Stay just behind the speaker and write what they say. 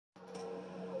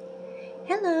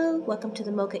Hello, welcome to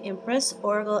the MochaEmpress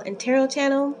Oracle and Tarot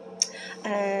channel.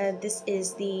 This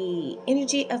is the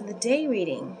energy of the day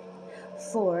reading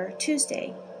for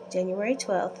Tuesday, January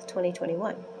 12th,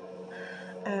 2021.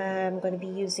 I'm going to be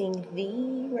using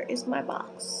where is my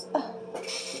box? Oh,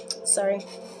 sorry.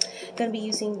 Going to be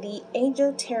using the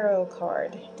Angel Tarot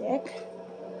card deck.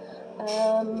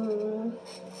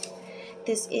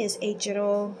 This is a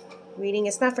general reading.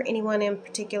 It's not for anyone in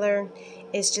particular.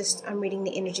 It's just I'm reading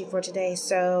the energy for today,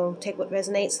 so take what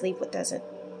resonates, leave what doesn't.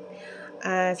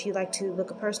 If you'd like to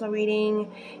book a personal reading,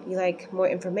 you like more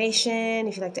information,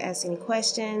 if you'd like to ask any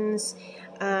questions,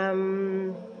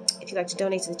 if you'd like to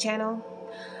donate to the channel,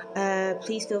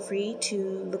 please feel free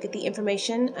to look at the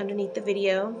information underneath the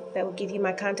video. That will give you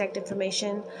my contact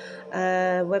information,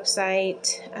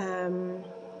 website,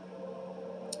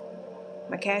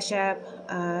 my CashApp,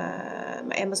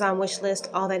 my Amazon wish list.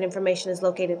 All that information is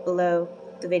located below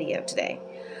the video today.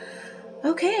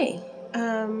 Okay,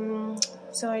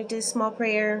 so I did a small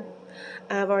prayer.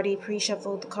 I've already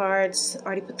pre-shuffled the cards,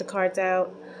 already put the cards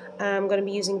out. I'm going to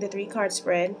be using the 3-card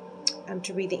spread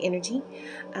to read the energy.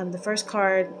 The first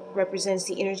card represents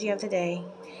the energy of the day.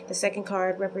 The second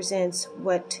card represents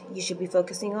what you should be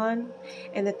focusing on.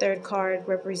 And the third card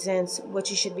represents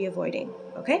what you should be avoiding.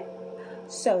 Okay?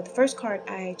 So the first card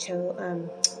I chose,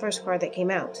 first card that came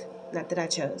out, not that I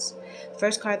chose. The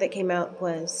first card that came out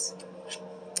was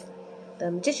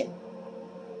the Magician.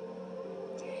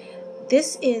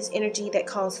 This is energy that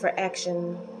calls for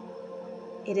action.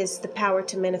 It is the power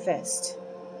to manifest.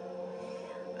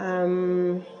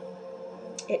 It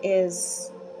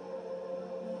is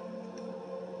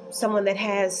someone that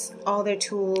has all their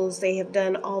tools. They have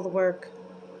done all the work.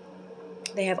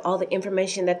 They have all the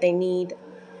information that they need.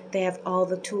 They have all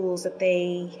the tools that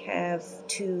they have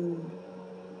to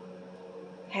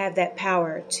have that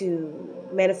power, to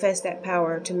manifest that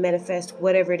power, to manifest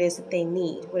whatever it is that they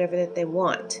need, whatever that they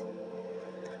want.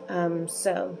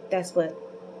 So that's what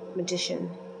Magician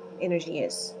energy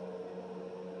is.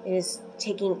 It is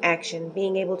taking action,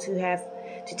 being able to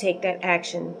take that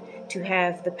action, to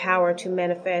have the power to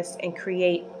manifest and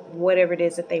create whatever it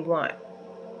is that they want.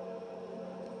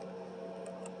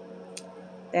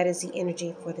 That is the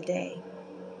energy for the day.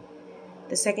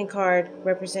 The second card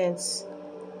represents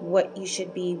what you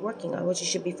should be working on, what you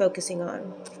should be focusing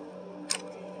on.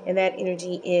 And that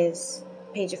energy is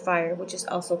Page of Fire, which is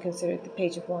also considered the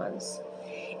Page of Wands.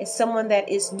 It's someone that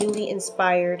is newly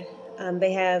inspired.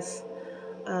 They have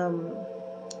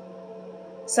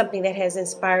something that has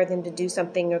inspired them to do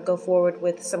something or go forward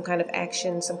with some kind of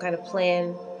action, some kind of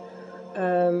plan.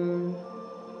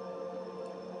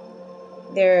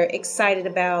 They're excited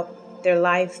about their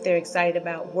life. They're excited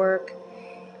about work.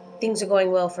 Things are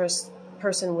going well for a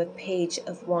person with Page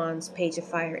of Wands, Page of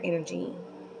Fire energy.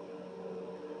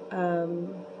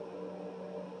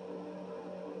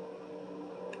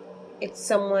 It's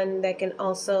someone that can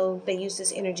also, they use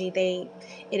this energy,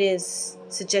 it is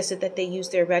suggested that they use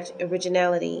their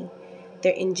originality,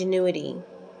 their ingenuity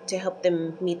to help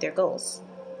them meet their goals.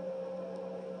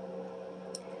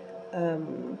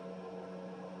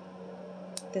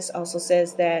 This also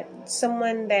says that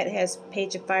someone that has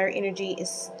Page of Fire energy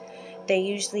they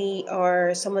usually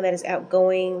are someone that is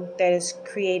outgoing, that is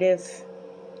creative,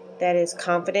 that is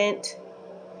confident.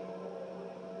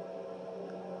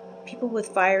 People with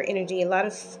fire energy, a lot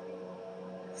of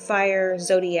fire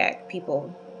zodiac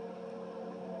people.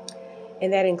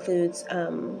 And that includes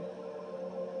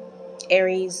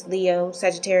Aries, Leo,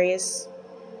 Sagittarius.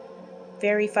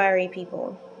 Very fiery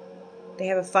people. They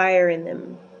have a fire in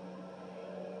them.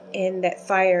 And that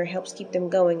fire helps keep them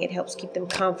going. It helps keep them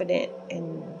confident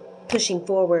and pushing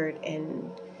forward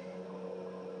and,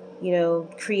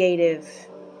 creative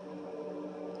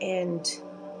and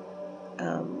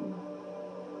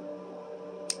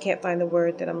can't find the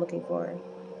word that I'm looking for.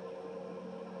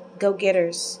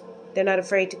 Go-getters. They're not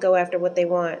afraid to go after what they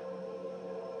want.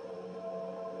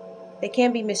 They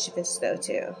can be mischievous though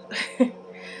too.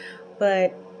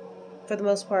 But for the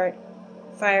most part,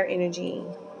 fire energy.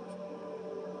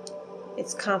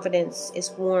 It's confidence,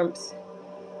 it's warmth,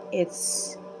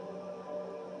 it's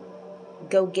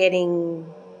go-getting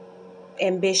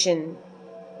ambition.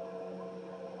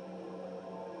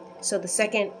 So the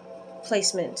second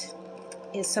placement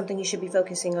is something you should be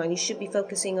focusing on. You should be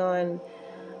focusing on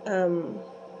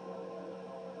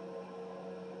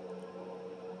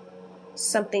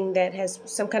something that has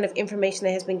some kind of information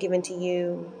that has been given to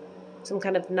you, some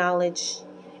kind of knowledge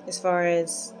as far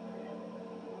as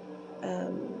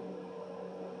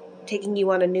taking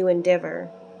you on a new endeavor,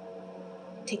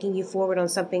 taking you forward on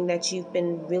something that you've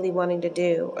been really wanting to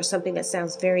do, or something that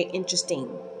sounds very interesting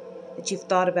that you've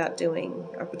thought about doing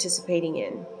or participating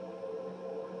in.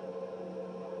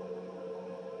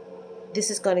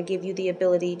 This is going to give you the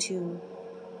ability to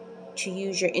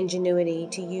use your ingenuity,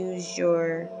 to use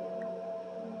your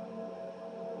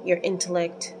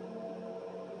intellect,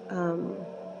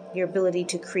 your ability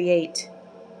to create.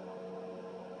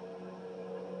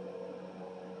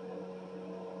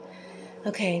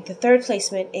 Okay, the third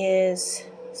placement is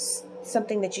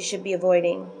something that you should be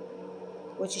avoiding,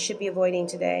 what you should be avoiding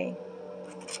today,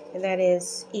 and that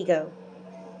is ego.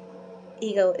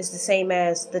 Ego is the same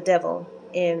as the devil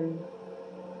in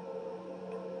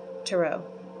tarot,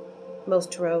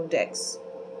 most tarot decks.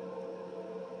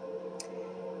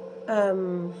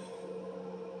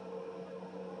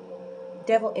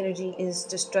 Devil energy is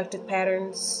destructive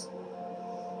patterns.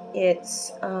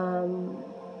 It's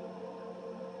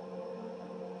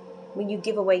when you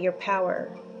give away your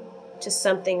power to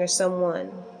something or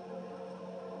someone.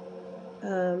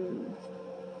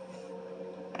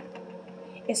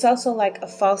 It's also like a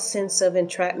false sense of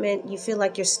entrapment. You feel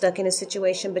like you're stuck in a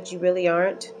situation, but you really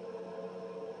aren't.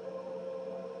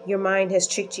 Your mind has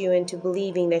tricked you into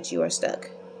believing that you are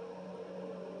stuck.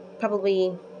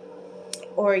 Probably,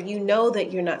 or you know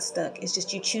that you're not stuck. It's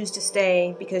just you choose to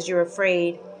stay because you're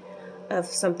afraid of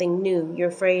something new. You're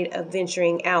afraid of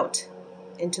venturing out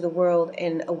into the world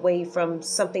and away from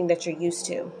something that you're used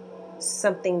to,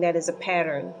 something that is a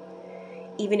pattern,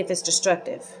 even if it's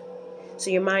destructive. So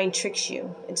your mind tricks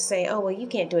you into saying, oh, well, you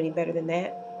can't do any better than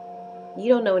that. You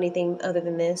don't know anything other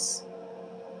than this.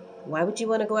 Why would you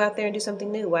want to go out there and do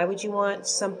something new? Why would you want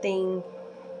something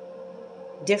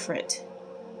different?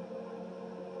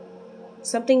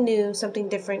 Something new, something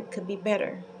different could be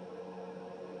better.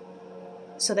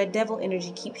 So that devil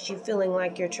energy keeps you feeling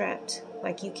like you're trapped,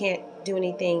 like you can't do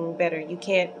anything better. You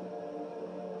can't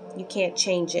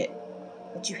change it,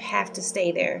 but you have to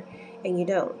stay there, and you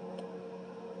don't.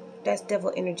 That's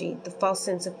devil energy, the false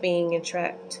sense of being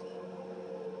entrapped.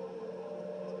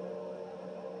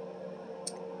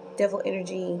 Devil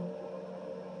energy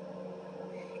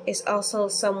is also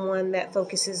someone that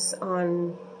focuses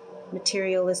on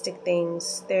materialistic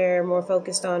things. They're more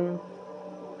focused on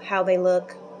how they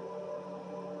look,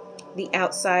 the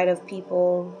outside of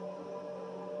people,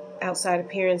 outside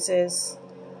appearances,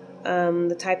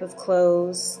 the type of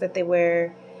clothes that they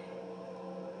wear,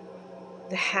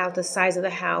 the size of the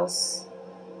house,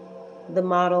 the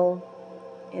model,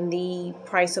 and the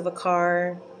price of a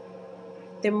car.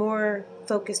 They're more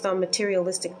focused on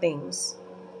materialistic things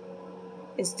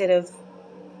instead of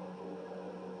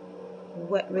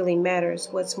what really matters,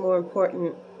 what's more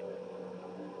important,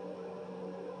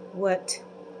 what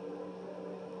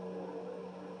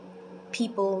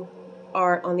people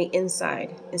are on the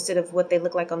inside instead of what they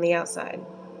look like on the outside.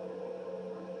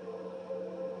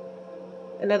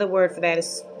 Another word for that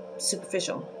is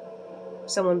superficial.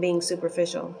 Someone being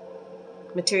superficial,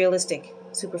 materialistic,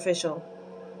 superficial,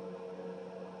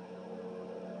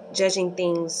 judging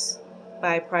things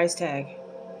by a price tag.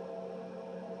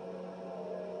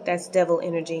 That's devil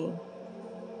energy.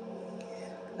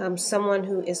 Someone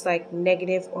who is like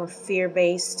negative or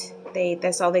fear-based,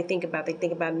 that's all they think about. They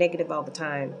think about negative all the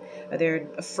time, or they're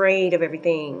afraid of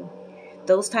everything.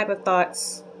 Those type of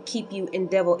thoughts keep you in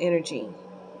devil energy.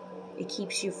 It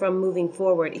keeps you from moving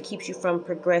forward. It keeps you from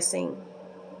progressing.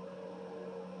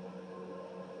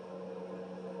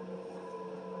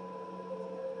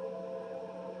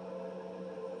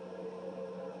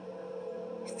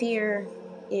 Fear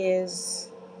is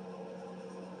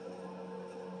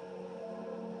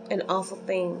an awful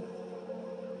thing.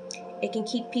 It can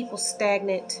keep people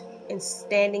stagnant and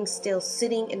standing still,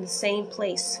 sitting in the same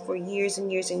place for years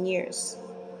and years and years.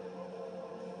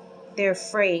 They're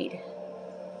afraid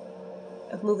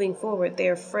of moving forward.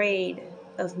 They're afraid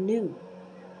of new.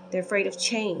 They're afraid of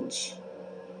change,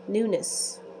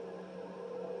 newness,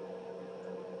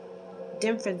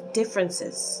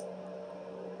 differences.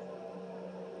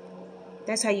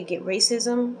 That's how you get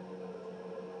racism.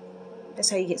 That's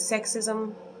how you get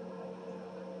sexism.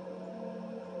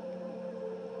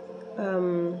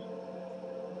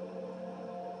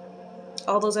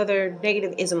 All those other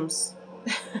negative isms.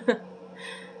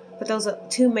 But those are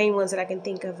two main ones that I can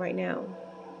think of right now.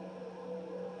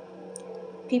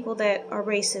 People that are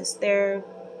racist, they're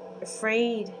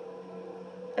afraid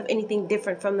of anything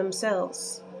different from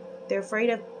themselves. They're afraid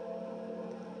of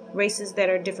races that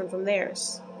are different from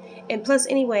theirs. And plus,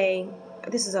 anyway,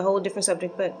 this is a whole different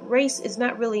subject, but race is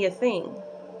not really a thing.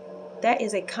 That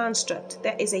is a construct.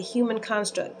 That is a human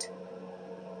construct.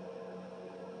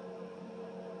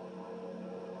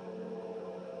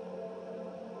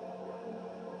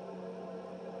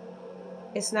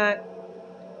 It's not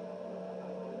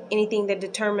anything that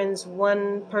determines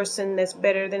one person that's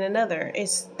better than another.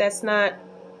 It's not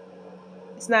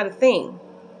a thing.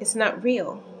 It's not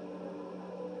real.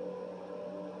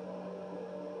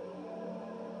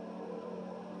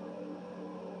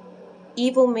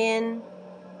 Evil men,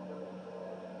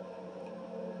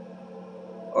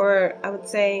 or I would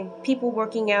say people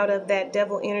working out of that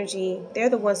devil energy, they're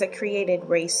the ones that created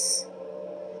race,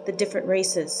 the different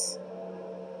races,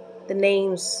 the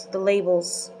names, the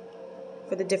labels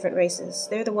for the different races.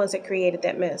 They're the ones that created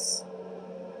that mess.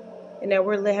 And now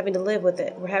we're having to live with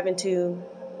it. We're having to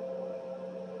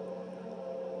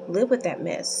live with that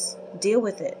mess, deal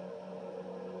with it,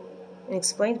 and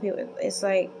explain to people. It's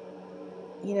like,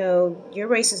 your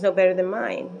race is no better than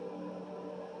mine.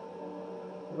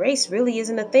 Race really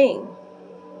isn't a thing.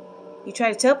 You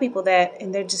try to tell people that,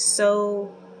 and they're just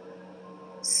so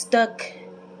stuck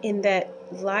in that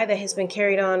lie that has been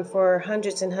carried on for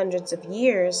hundreds and hundreds of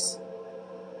years.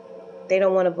 They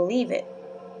don't want to believe it.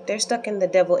 They're stuck in the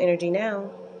devil energy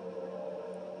now.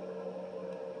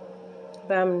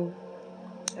 But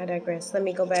I digress. Let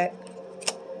me go back.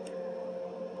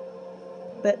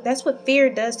 But that's what fear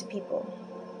does to people.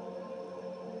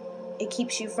 It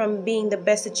keeps you from being the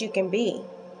best that you can be,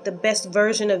 the best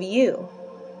version of you.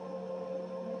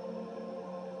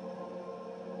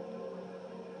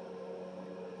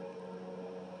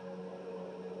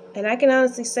 And I can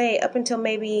honestly say, up until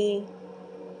maybe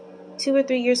 2 or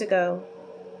 3 years ago,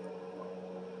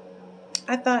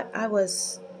 I thought I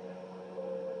was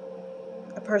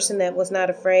a person that was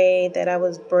not afraid, that I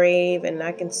was brave, and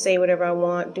I can say whatever I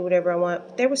want, do whatever I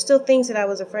want. There were still things that I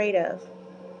was afraid of.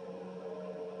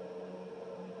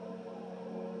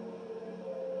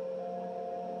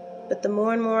 But the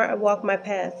more and more I walk my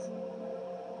path,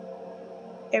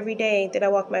 every day that I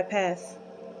walk my path,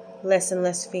 less and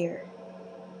less fear.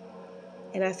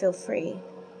 And I feel free.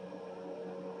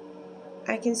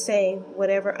 I can say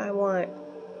whatever I want.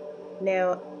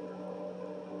 Now,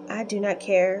 I do not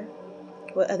care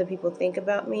what other people think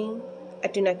about me. I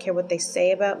do not care what they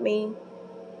say about me.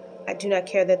 I do not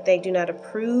care that they do not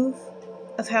approve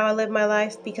of how I live my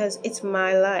life, because it's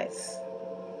my life.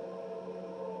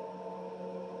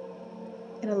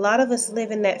 And a lot of us live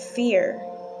in that fear.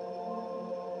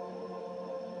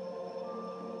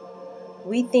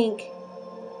 We think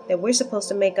that we're supposed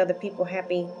to make other people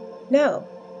happy. No,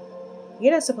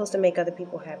 you're not supposed to make other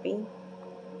people happy.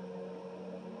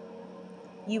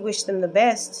 You wish them the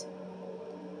best,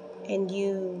 and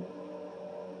you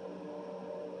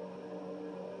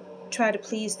try to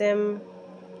please them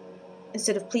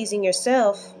instead of pleasing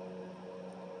yourself.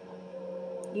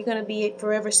 You're going to be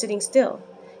forever sitting still.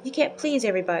 You can't please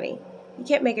everybody. You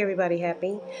can't make everybody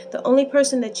happy. The only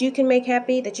person that you can make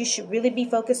happy, that you should really be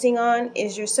focusing on,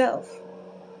 is yourself.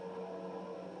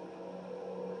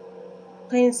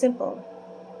 Plain and simple.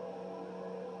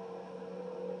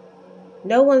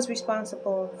 No one's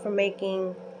responsible for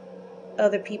making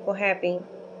other people happy.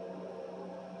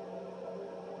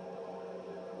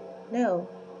 No.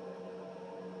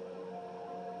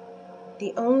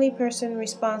 The only person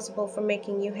responsible for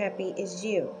making you happy is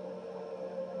you.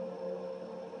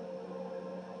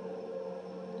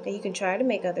 Now, you can try to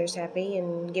make others happy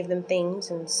and give them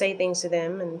things and say things to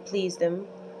them and please them,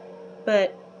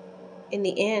 but in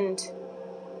the end,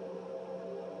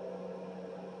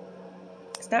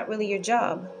 it's not really your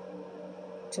job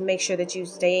to make sure that you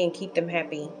stay and keep them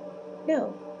happy.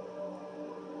 No.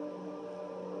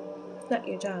 It's not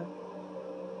your job.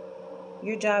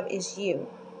 Your job is you,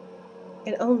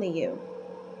 and only you.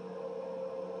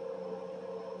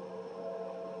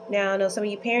 Now, I know some of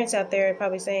you parents out there are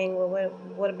probably saying, well,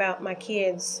 what about my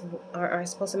kids? Are I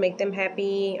supposed to make them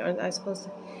happy? Aren't I supposed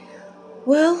to?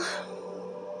 Well,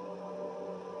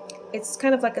 it's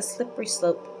kind of like a slippery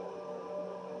slope.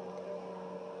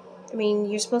 I mean,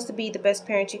 you're supposed to be the best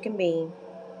parent you can be.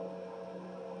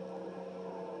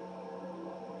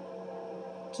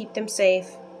 Keep them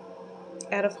safe,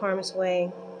 out of harm's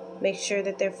way. Make sure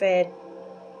that they're fed.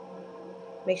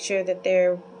 Make sure that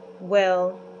they're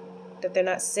well, that they're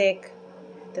not sick,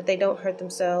 that they don't hurt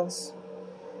themselves.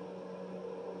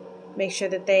 Make sure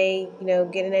that they,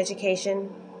 get an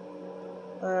education,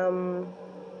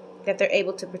 that they're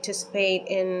able to participate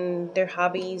in their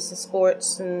hobbies and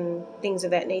sports and things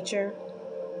of that nature.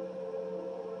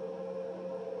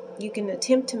 You can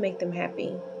attempt to make them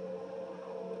happy.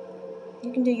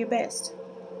 You can do your best,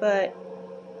 but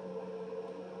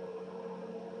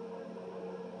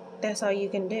that's all you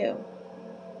can do.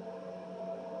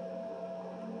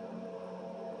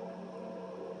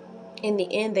 In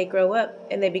the end, they grow up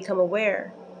and they become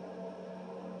aware.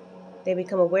 They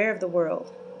become aware of the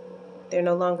world. They're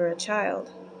no longer a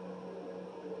child.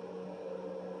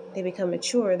 they become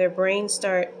mature, their brains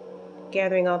start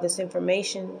gathering all this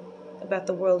information about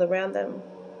the world around them.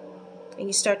 And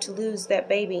you start to lose that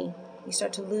baby. You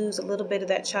start to lose a little bit of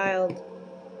that child,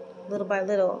 little by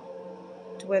little,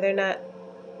 to where they're not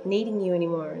needing you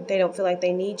anymore. They don't feel like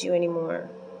they need you anymore.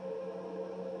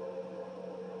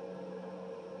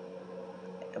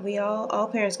 We all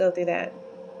parents go through that.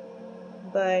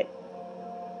 But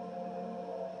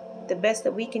the best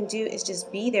that we can do is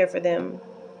just be there for them.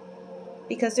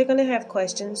 Because they're going to have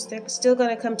questions. They're still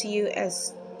going to come to you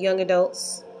as young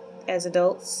adults, as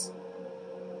adults.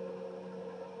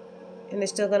 And they're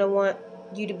still going to want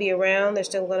you to be around. They're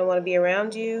still going to want to be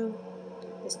around you.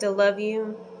 They still love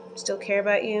you, still care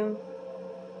about you.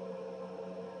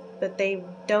 But they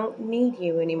don't need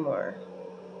you anymore.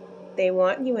 They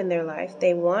want you in their life.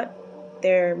 They want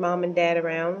their mom and dad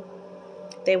around.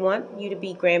 They want you to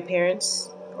be grandparents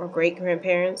or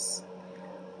great-grandparents.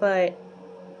 But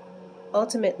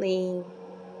ultimately,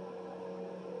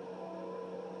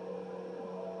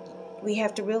 we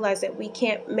have to realize that we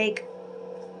can't make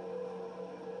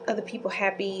other people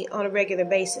happy on a regular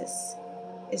basis.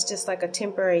 It's just like a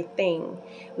temporary thing.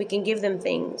 We can give them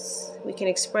things. We can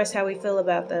express how we feel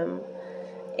about them.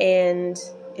 And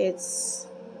it's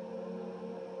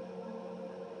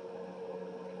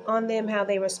on them how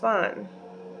they respond.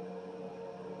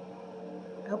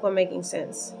 I hope I'm making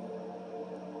sense.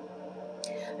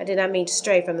 I did not mean to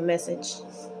stray from the message.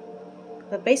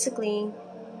 But basically,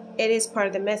 it is part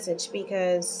of the message,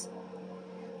 because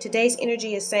today's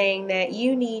energy is saying that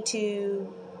you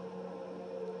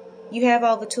have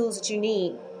all the tools that you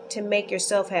need to make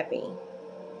yourself happy.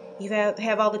 You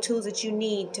have all the tools that you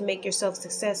need to make yourself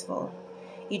successful.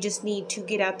 You just need to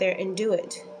get out there and do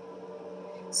it.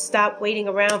 Stop waiting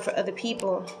around for other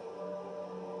people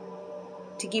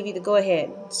to give you the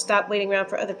go-ahead. Stop waiting around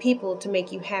for other people to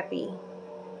make you happy.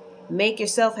 Make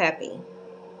yourself happy.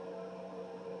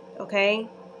 Okay?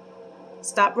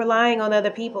 Stop relying on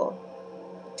other people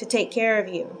to take care of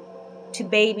you, to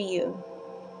baby you,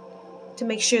 to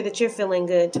make sure that you're feeling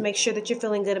good, to make sure that you're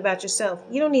feeling good about yourself.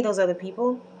 You don't need those other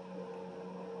people.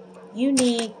 You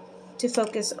need to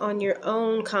focus on your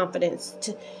own confidence,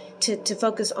 to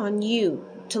focus on you,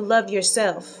 to love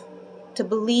yourself, to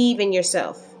believe in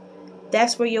yourself.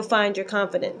 That's where you'll find your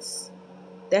confidence.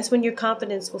 That's when your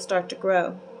confidence will start to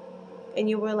grow. And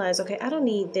you realize, okay, I don't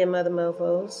need them other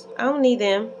mofos. I don't need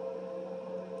them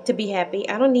to be happy.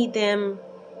 I don't need them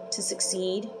to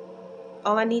succeed.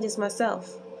 All I need is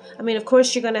myself. I mean, of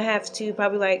course, you're going to have to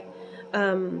probably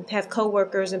have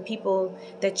coworkers and people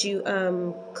that you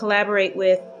collaborate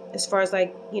with as far as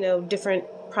different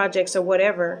projects or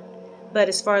whatever. But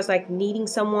as far as needing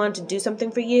someone to do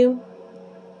something for you,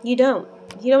 you don't.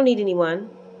 You don't need anyone.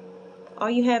 All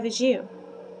you have is you.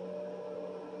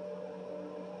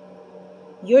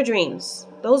 Your dreams.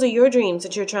 Those are your dreams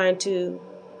that you're trying to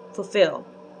fulfill.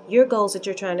 Your goals that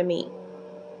you're trying to meet.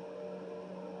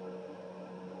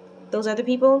 Those other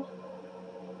people,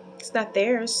 it's not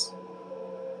theirs.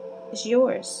 It's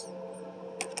yours.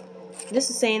 This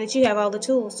is saying that you have all the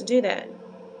tools to do that.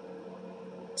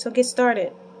 So get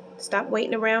started. Stop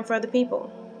waiting around for other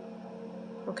people.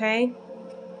 Okay?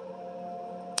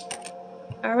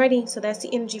 Alrighty, so that's the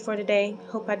energy for today.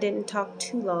 Hope I didn't talk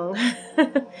too long.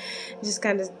 Just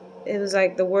kind of, it was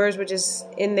like the words were just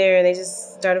in there and they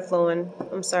just started flowing.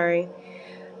 I'm sorry.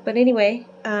 But anyway,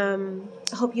 I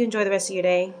hope you enjoy the rest of your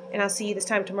day. And I'll see you this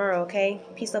time tomorrow, okay?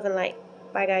 Peace, love, and light.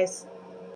 Bye, guys.